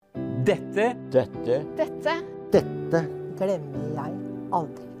Dette glemmer jeg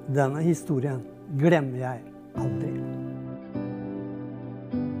aldri. Denne historien glemmer jeg aldri.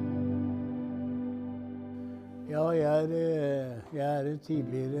 Ja, jeg er en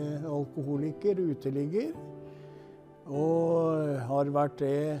tidligere alkoholiker, uteligger, og har vært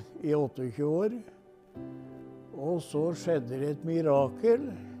det i 28 år. Og så skjedde det et mirakel.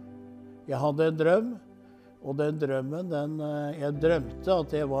 Jeg hadde en drøm, og den drømmen, jeg drømte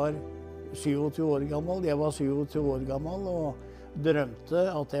at jeg var 27 år gammel. Jeg var 27 år gammel og drømte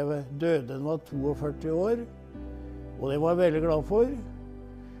at jeg døde da jeg var 42 år. Og det var jeg veldig glad for.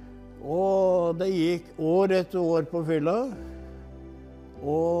 Og det gikk år etter år på fylla.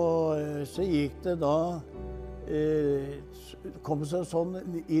 Og så gikk det da, kom det sånn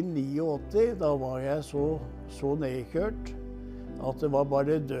i 89, da var jeg så nedkjørt at det var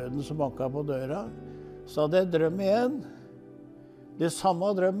bare døden som banket på døra. Så hadde jeg drøm igjen. Det samme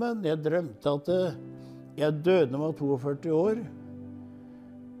drømmen. Jeg drømte at jeg døde da jeg var 42 år.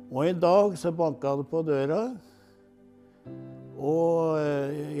 Og en dag så banket det på døra. Og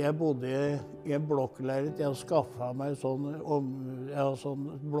jeg bodde i en blokkleilighet. Jeg hadde skaffet meg sånn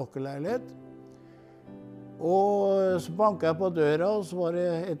blokkleilighet. Og så banket jeg på døra, og så var det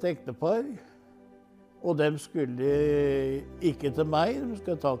et ektepar. Og de skulle ikke til meg, de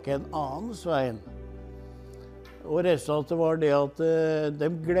skulle tak i en annen Svein. Og resultatet var det at de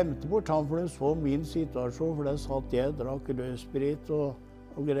glemte bort han, for de så min situasjon, for der satt jeg, drakk rødsprit og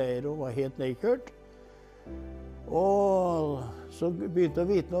greier og var helt nedkjørt. Og så begynte jeg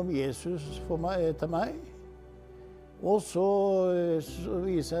å vite om Jesus til meg. Og så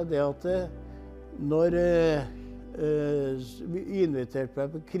viser jeg det at når vi inviterte meg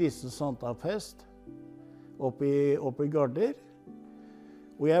på kristen Santa-fest oppe i Garder,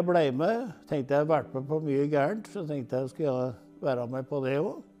 og jeg ble med, tenkte jeg vært med på mye gærent, så tenkte jeg skulle være med på det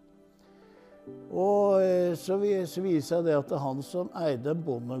også. Og så viser jeg det at han som eide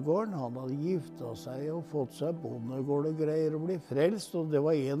bondegården, han hadde giftet seg og fått seg bondegård og greier og ble frelst, og det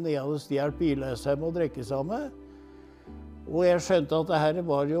var en jeg hadde stjålet bilesem og drikke sammen. Og jeg skjønte at det her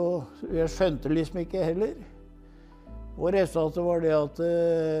var jo, jeg skjønte liksom ikke heller. Og resultatet var det at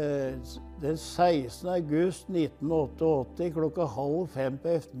den 16. august 1988 klokka 4:30 på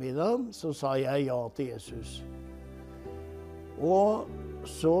ettermiddagen, så sa jeg ja til Jesus. Og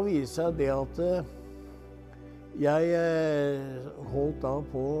så viser jeg det at jeg holdt da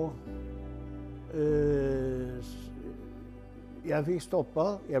på, jeg fikk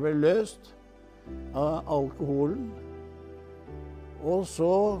stoppet, jeg ble løst av alkoholen, og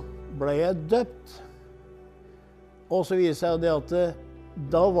så ble jeg døpt. Og så viser jeg det at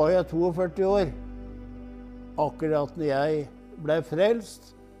da var jeg 42 år, akkurat når jeg ble frelst,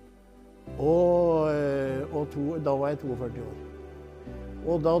 og da var jeg 42 år.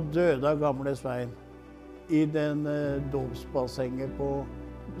 Og da døde gamle Svein i den dåpsbassenget på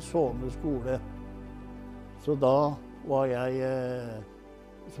Såne skole. Så da var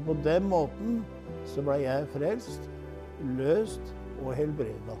så på den måten så ble jeg frelst, løst og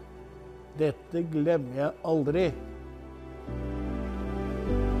helbredet. Dette glemmer jeg aldri.